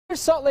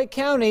Salt Lake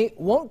County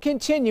won't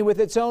continue with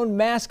its own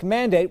mask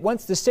mandate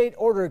once the state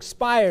order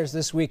expires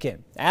this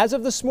weekend. As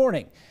of this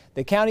morning,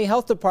 the county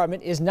health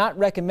department is not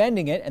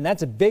recommending it, and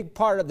that's a big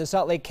part of the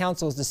Salt Lake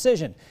Council's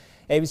decision.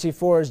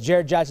 ABC4's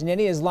Jared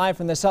Giacchinetti is live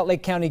from the Salt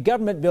Lake County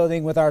Government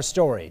Building with our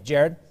story.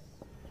 Jared?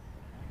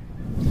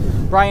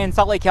 Brian,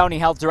 Salt Lake County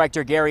Health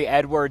Director Gary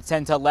Edwards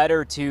sent a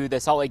letter to the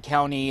Salt Lake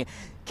County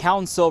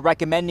Council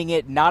recommending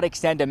it not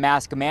extend a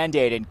mask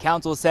mandate, and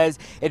Council says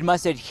it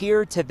must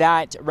adhere to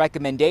that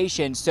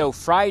recommendation. So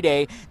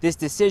Friday, this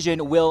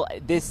decision will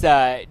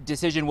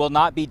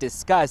not be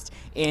discussed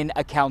in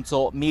a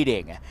council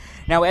meeting.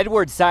 Now,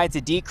 Edwards cites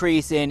a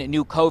decrease in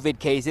new COVID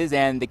cases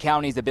and the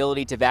county's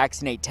ability to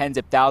vaccinate tens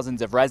of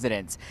thousands of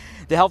residents.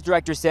 The health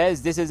director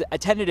says this is a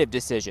tentative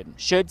decision.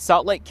 Should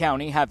Salt Lake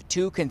County have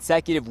 2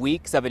 consecutive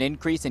weeks of an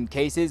increase in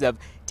cases of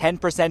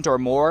 10% or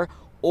more,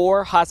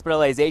 or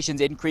hospitalizations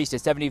increase to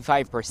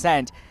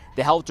 75%,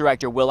 the health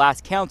director will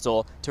ask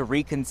council to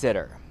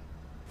reconsider.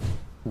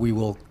 We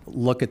will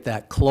look at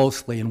that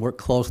closely and work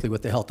closely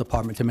with the health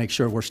department to make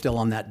sure we're still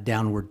on that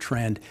downward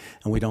trend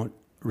and we don't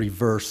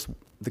reverse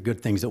the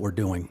good things that we're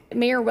doing.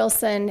 Mayor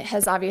Wilson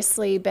has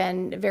obviously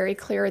been very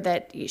clear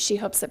that she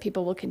hopes that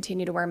people will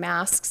continue to wear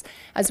masks.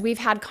 As we've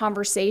had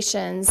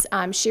conversations,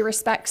 she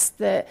respects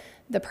the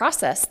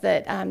process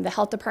that the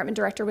health department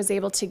director was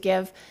able to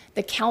give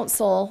the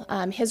council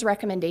his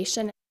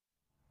recommendation.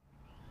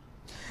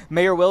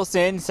 Mayor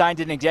Wilson signed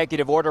an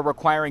executive order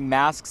requiring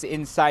masks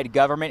inside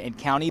government and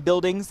county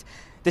buildings.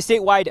 The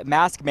statewide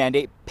mask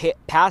mandate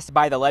passed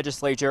by the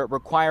legislature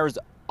requires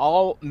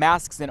all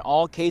masks in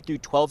all K through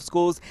 12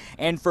 schools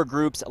and for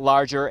groups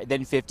larger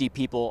than 50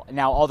 people.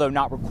 Now, although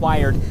not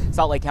required,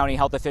 Salt Lake County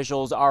health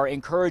officials are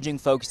encouraging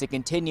folks to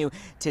continue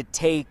to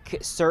take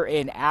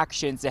certain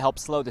actions to help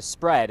slow the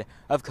spread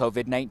of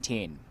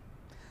COVID-19.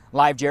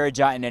 Live, Jared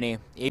Giacchinetti,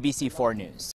 ABC4 News.